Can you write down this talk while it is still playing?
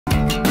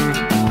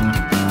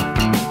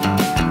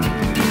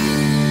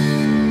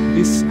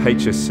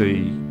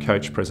HSC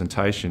coach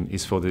presentation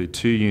is for the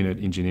 2-unit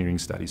Engineering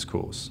Studies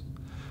course.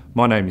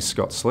 My name is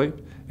Scott Sleap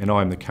and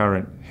I am the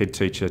current head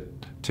teacher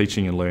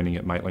teaching and learning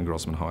at Maitland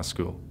Grosman High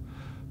School.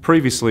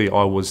 Previously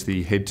I was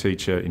the head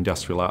teacher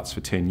Industrial Arts for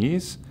 10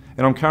 years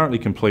and I'm currently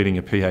completing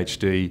a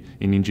PhD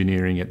in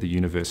engineering at the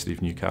University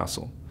of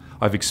Newcastle.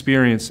 I've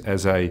experience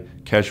as a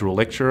casual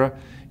lecturer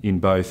in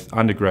both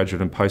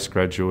undergraduate and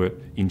postgraduate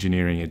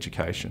engineering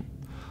education.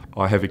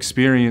 I have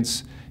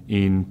experience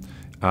in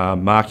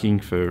marking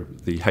for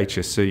the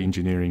HSC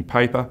engineering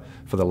paper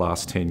for the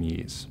last 10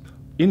 years.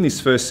 In this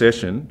first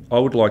session, I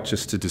would like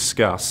just to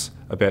discuss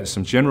about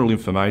some general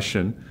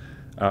information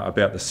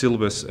about the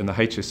syllabus and the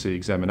HSC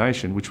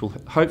examination, which will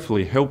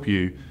hopefully help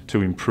you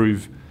to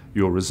improve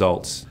your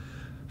results.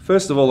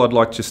 First of all, I'd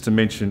like just to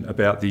mention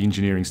about the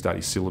engineering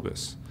studies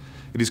syllabus.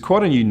 It is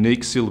quite a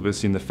unique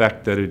syllabus in the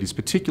fact that it is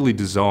particularly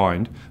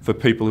designed for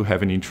people who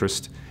have an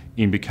interest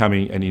in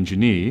becoming an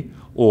engineer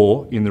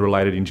or in the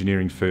related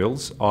engineering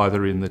fields,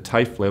 either in the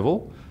TAFE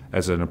level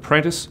as an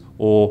apprentice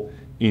or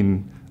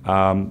in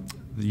the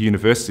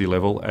university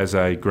level as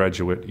a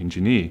graduate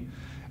engineer.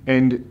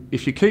 And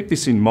if you keep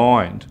this in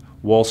mind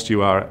whilst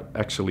you are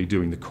actually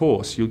doing the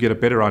course, you'll get a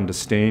better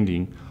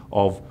understanding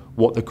of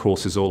what the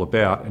course is all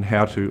about and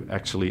how to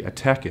actually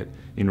attack it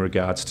in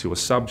regards to a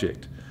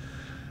subject.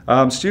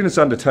 Students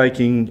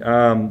undertaking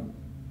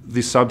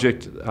this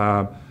subject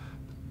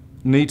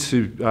need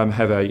to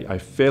have a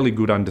fairly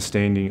good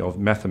understanding of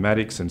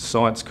mathematics and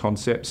science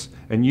concepts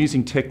and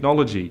using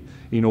technology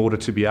in order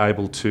to be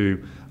able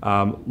to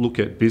look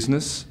at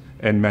business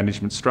and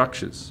management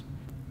structures.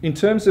 In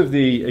terms of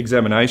the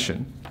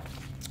examination,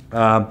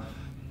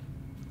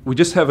 we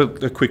just have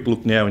a quick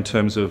look now in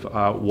terms of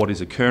what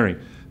is occurring.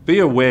 Be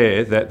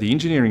aware that the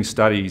engineering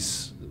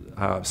studies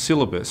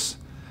syllabus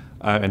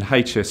and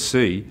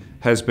HSC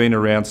has been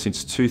around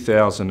since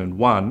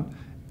 2001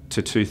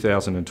 to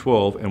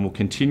 2012 and will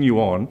continue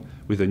on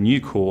with a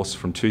new course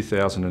from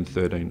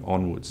 2013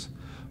 onwards.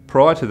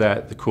 Prior to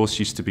that, the course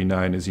used to be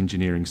known as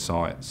Engineering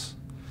Science.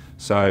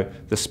 So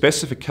the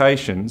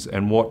specifications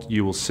and what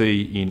you will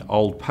see in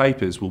old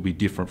papers will be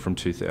different from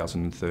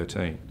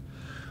 2013.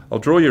 I'll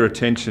draw your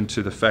attention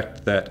to the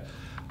fact that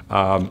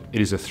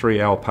it is a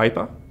 3-hour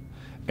paper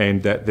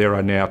and that there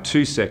are now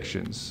 2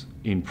 sections.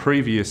 In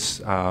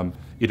previous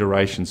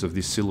iterations of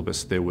this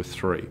syllabus, there were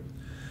 3.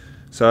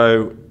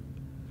 So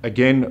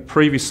again,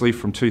 previously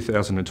from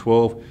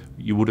 2012,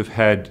 you would have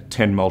had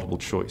 10 multiple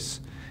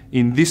choice.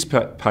 In this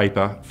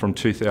paper from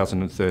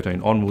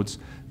 2013 onwards,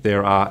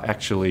 there are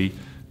actually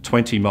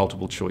 20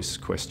 multiple choice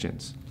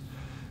questions.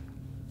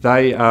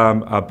 They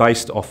are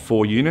based off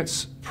 4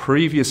 units.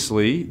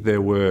 Previously,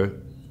 there were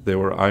 5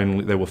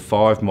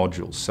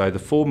 modules. So the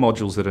 4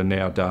 modules that are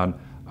now done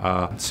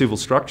are civil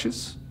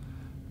structures,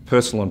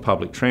 personal and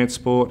public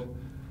transport,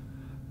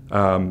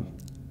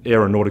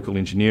 aeronautical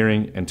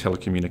engineering and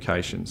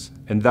telecommunications.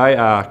 And they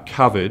are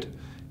covered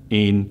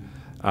in,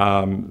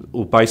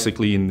 or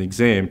basically in the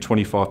exam,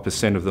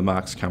 25% of the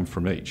marks come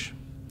from each.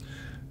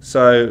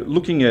 So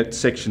looking at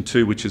section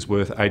 2, which is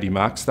worth 80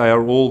 marks, they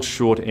are all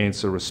short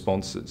answer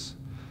responses.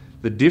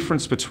 The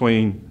difference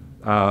between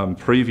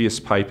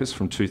previous papers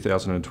from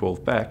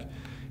 2012 back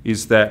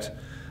is that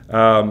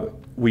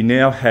we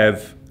now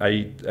have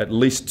at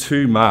least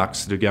 2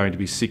 marks that are going to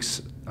be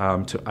 6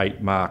 to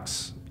 8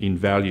 marks in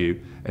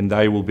value, and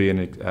they will be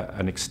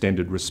an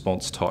extended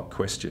response type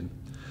question.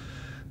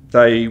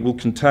 They will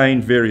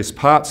contain various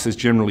parts. There's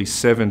generally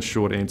 7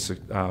 short answer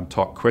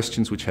type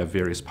questions which have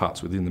various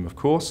parts within them, of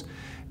course,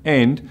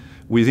 and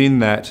within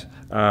that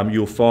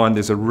you'll find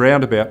there's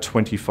around about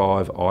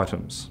 25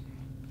 items.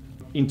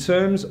 In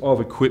terms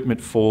of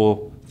equipment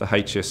for the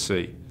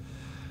HSC,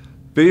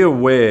 be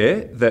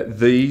aware that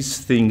these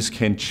things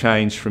can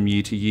change from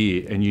year to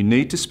year and you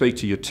need to speak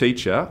to your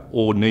teacher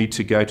or need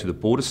to go to the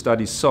Board of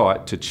Studies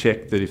site to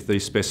check that if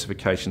these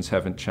specifications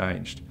haven't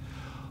changed.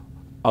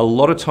 A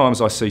lot of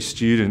times I see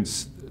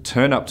students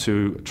turn up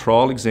to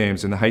trial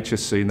exams in the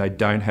HSC and they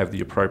don't have the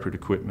appropriate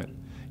equipment.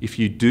 If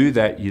you do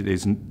that,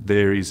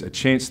 there is a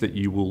chance that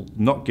you will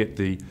not get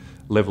the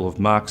level of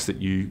marks that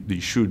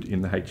you should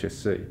in the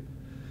HSC.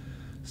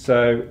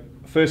 So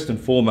first and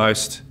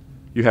foremost,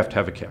 you have to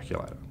have a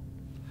calculator.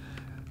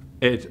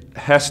 It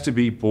has to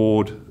be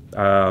board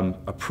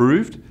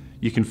approved.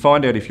 You can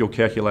find out if your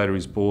calculator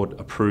is board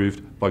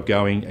approved by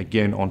going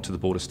again onto the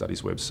Board of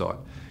Studies website.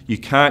 You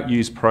can't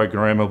use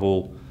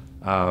programmable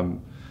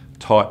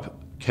type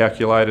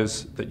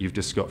calculators that you've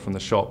just got from the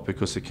shop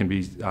because it can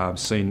be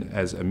seen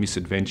as a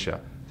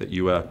misadventure that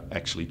you are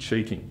actually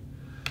cheating.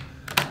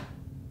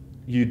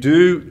 You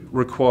do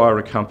require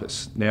a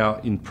compass.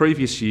 Now, in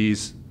previous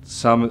years,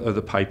 some of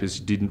the papers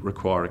didn't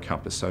require a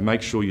compass, so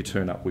make sure you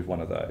turn up with one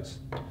of those.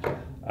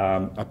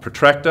 A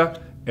protractor,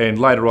 and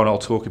later on I'll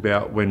talk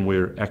about when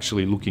we're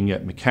actually looking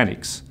at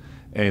mechanics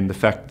and the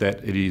fact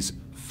that it is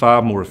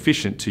far more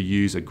efficient to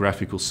use a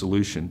graphical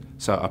solution,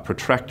 so a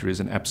protractor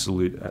is an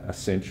absolute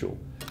essential.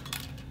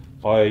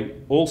 I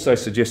also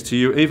suggest to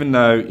you, even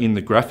though in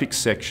the graphics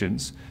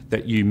sections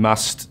that you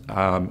must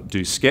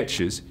do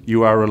sketches,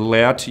 you are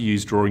allowed to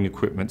use drawing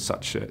equipment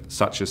such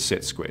as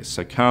set squares.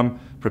 So come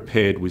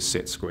prepared with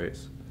set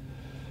squares.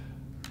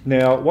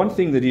 Now, one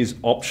thing that is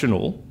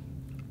optional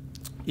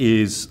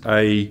is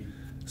a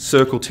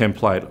circle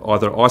template,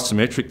 either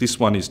isometric, this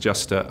one is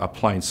just a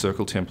plain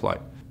circle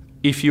template.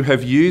 If you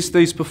have used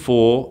these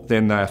before,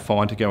 then they are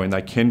fine to go in.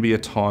 They can be a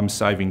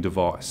time-saving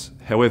device.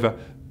 However,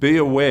 be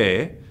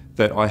aware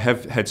that I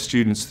have had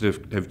students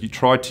that have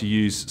tried to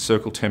use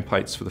circle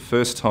templates for the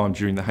first time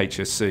during the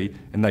HSC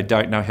and they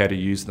don't know how to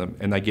use them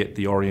and they get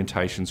the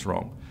orientations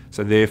wrong.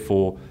 So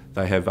therefore,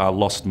 they have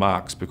lost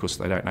marks because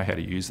they don't know how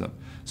to use them.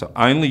 So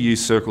only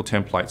use circle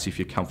templates if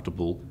you're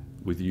comfortable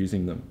with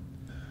using them.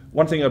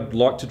 One thing I'd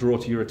like to draw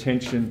to your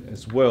attention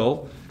as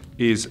well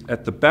is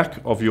at the back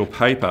of your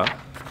paper,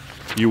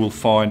 you will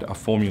find a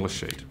formula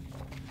sheet.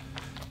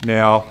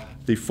 Now,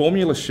 the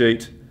formula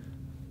sheet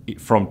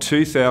from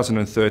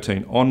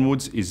 2013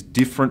 onwards is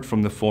different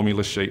from the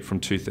formula sheet from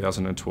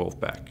 2012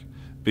 back.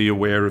 Be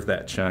aware of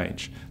that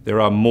change. There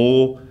are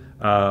more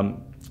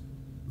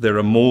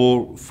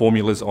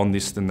formulas on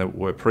this than there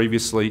were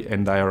previously,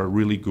 and they are a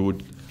really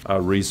good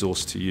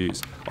resource to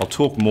use. I'll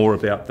talk more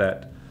about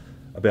that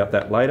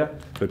later,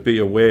 but be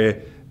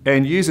aware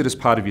and use it as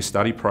part of your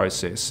study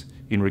process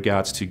in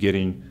regards to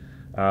getting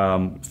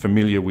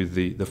familiar with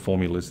the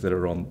formulas that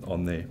are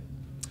on there.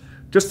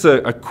 Just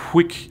a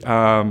quick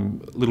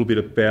little bit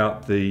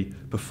about the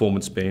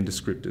performance band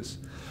descriptors.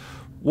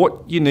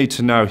 What you need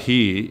to know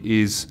here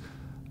is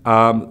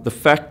the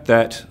fact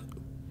that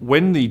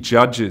when the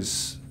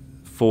judges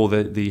for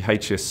the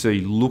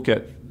HSC look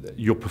at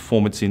your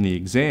performance in the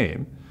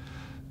exam,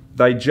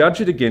 they judge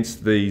it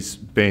against these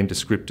band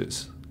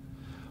descriptors.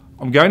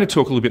 I'm going to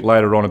talk a little bit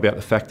later on about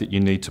the fact that you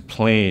need to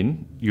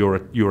plan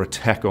your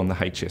attack on the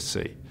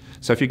HSC.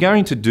 So if you're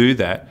going to do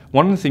that,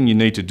 one of the things you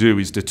need to do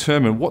is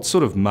determine what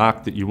sort of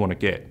mark that you want to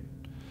get.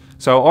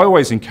 So I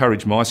always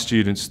encourage my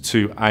students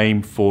to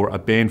aim for a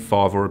band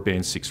 5 or a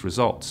band 6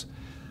 results.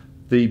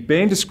 The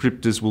band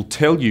descriptors will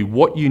tell you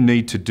what you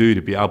need to do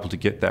to be able to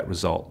get that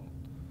result.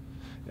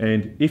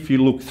 And if you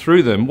look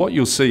through them, what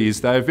you'll see is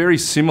they are very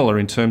similar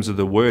in terms of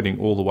the wording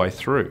all the way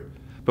through.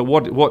 But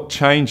what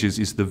changes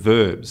is the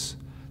verbs.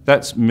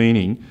 That's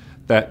meaning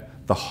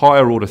that the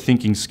higher order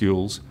thinking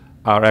skills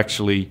are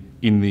actually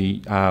in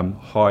the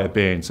higher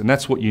bands, and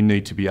that's what you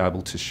need to be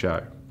able to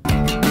show.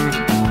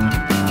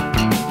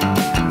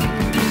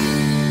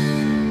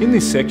 In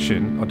this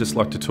section, I'd just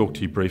like to talk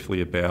to you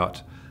briefly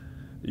about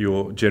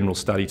your general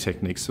study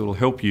techniques that will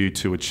help you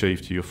to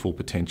achieve to your full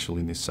potential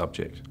in this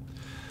subject.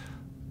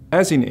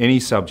 As in any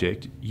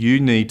subject, you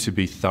need to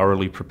be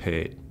thoroughly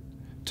prepared.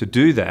 To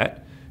do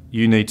that,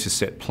 you need to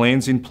set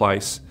plans in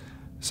place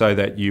so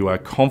that you are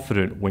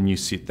confident when you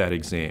sit that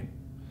exam.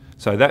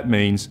 So that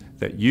means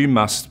that you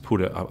must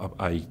put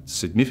a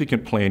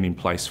significant plan in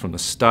place from the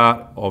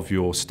start of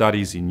your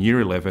studies in Year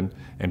 11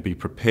 and be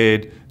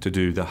prepared to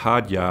do the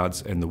hard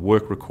yards and the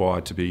work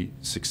required to be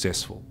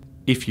successful.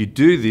 If you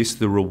do this,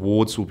 the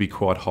rewards will be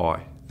quite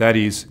high. That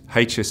is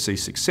HSC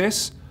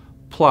success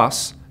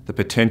plus the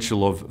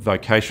potential of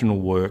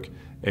vocational work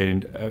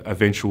and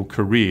eventual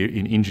career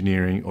in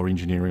engineering or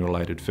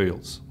engineering-related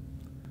fields.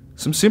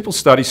 Some simple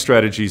study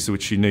strategies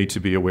which you need to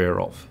be aware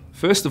of.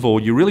 First of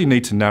all, you really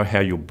need to know how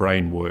your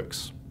brain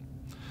works.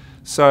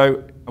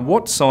 So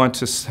what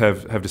scientists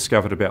have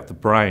discovered about the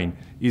brain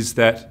is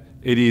that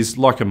it is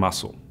like a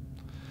muscle.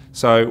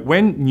 So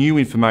when new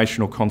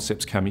information or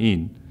concepts come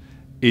in,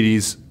 it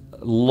is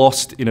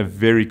lost in a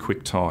very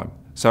quick time.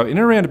 So in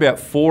around about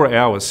 4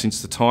 hours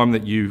since the time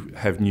that you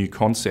have new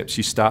concepts,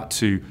 you start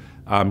to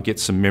get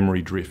some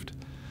memory drift.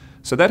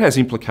 So that has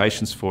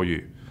implications for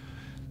you.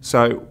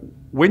 So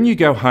when you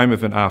go home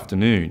of an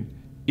afternoon,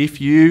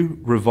 if you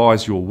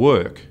revise your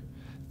work,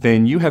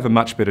 then you have a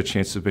much better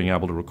chance of being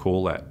able to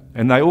recall that.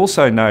 And they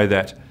also know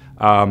that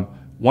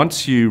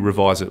once you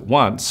revise it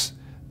once,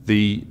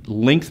 the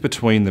length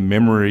between the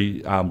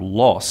memory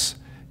loss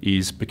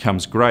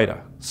becomes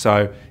greater.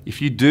 So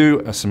if you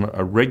do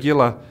a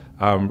regular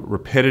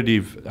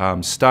repetitive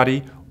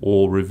study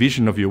or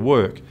revision of your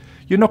work,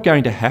 you're not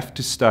going to have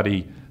to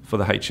study for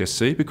the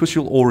HSC because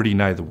you'll already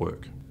know the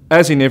work.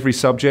 As in every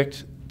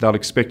subject, they'll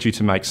expect you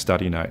to make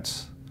study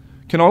notes.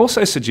 Can I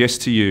also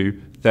suggest to you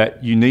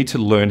that you need to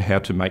learn how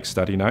to make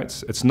study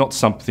notes? It's not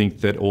something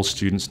that all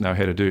students know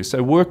how to do.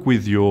 So work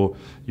with your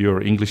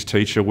English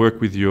teacher, work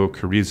with your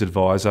careers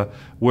advisor,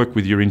 work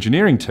with your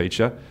engineering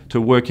teacher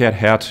to work out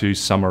how to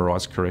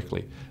summarise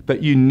correctly.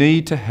 But you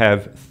need to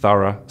have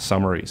thorough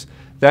summaries.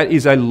 That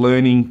is a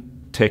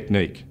learning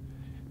technique.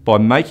 By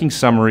making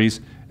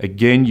summaries,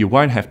 again, you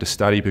won't have to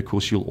study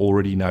because you'll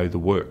already know the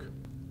work.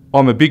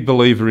 I'm a big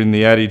believer in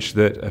the adage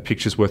that a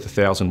picture's worth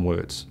 1,000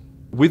 words.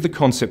 With the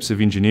concepts of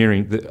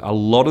engineering, a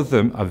lot of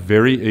them are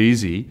very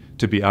easy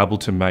to be able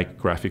to make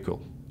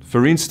graphical.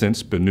 For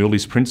instance,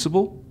 Bernoulli's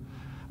principle,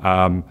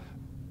 the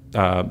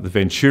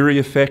Venturi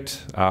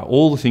effect,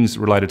 all the things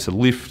related to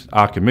lift,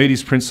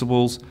 Archimedes'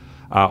 principles,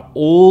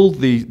 all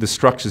the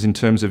structures in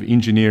terms of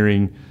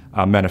engineering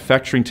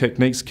manufacturing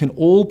techniques can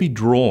all be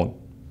drawn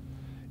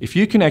If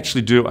you can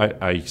actually do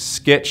a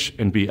sketch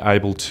and be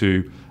able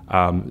to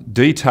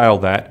detail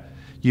that,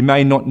 you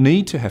may not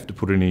need to have to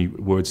put any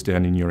words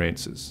down in your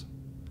answers.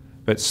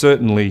 But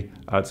certainly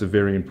it's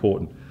very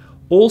important.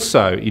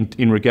 Also,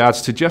 in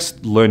regards to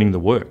just learning the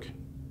work.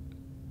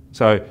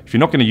 So if you're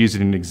not going to use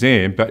it in an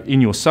exam, but in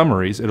your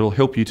summaries, it'll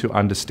help you to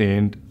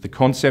understand the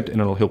concept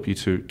and it'll help you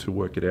to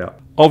work it out.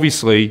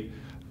 Obviously,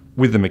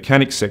 with the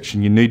mechanics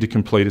section, you need to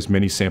complete as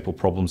many sample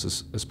problems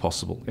as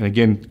possible. And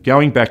again,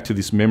 going back to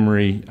this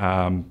memory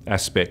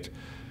aspect,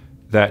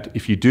 that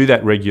if you do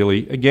that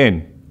regularly,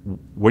 again,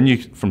 when you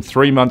from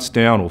 3 months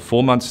down or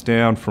 4 months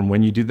down from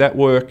when you did that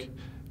work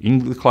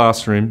in the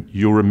classroom,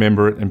 you'll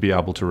remember it and be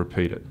able to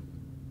repeat it.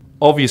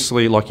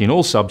 Obviously, like in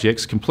all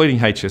subjects, completing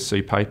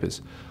HSC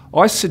papers.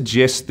 I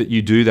suggest that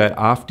you do that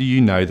after you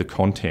know the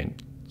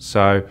content.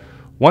 So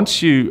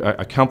once you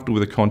are comfortable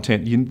with the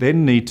content, you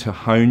then need to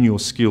hone your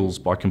skills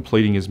by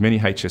completing as many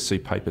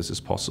HSC papers as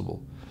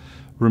possible.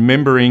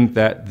 Remembering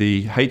that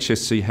the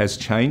HSC has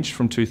changed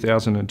from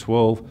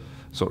 2012,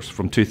 so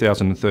from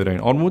 2013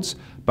 onwards,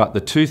 but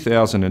the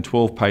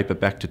 2012 paper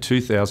back to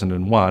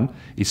 2001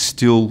 is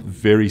still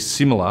very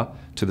similar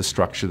to the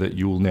structure that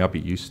you will now be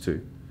used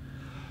to.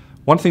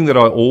 One thing that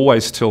I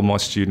always tell my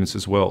students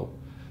as well,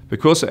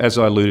 because as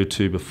I alluded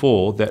to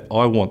before, that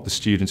I want the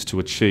students to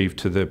achieve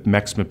to the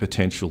maximum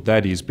potential,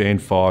 that is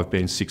Band 5,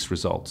 Band 6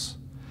 results.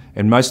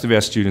 And most of our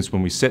students,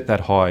 when we set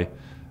that high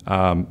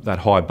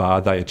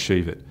bar, they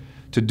achieve it.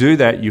 To do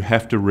that, you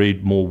have to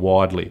read more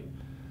widely.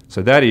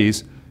 So that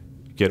is,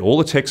 get all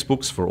the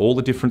textbooks for all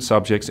the different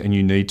subjects and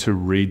you need to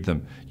read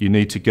them. You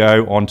need to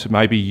go onto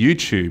maybe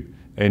YouTube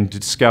and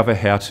discover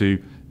how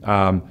to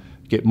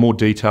get more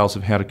details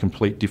of how to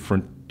complete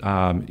different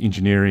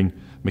engineering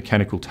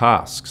mechanical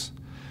tasks.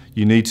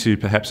 You need to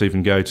perhaps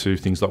even go to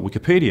things like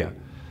Wikipedia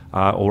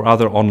or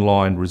other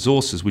online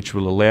resources which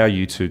will allow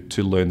you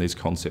to learn these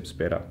concepts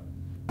better.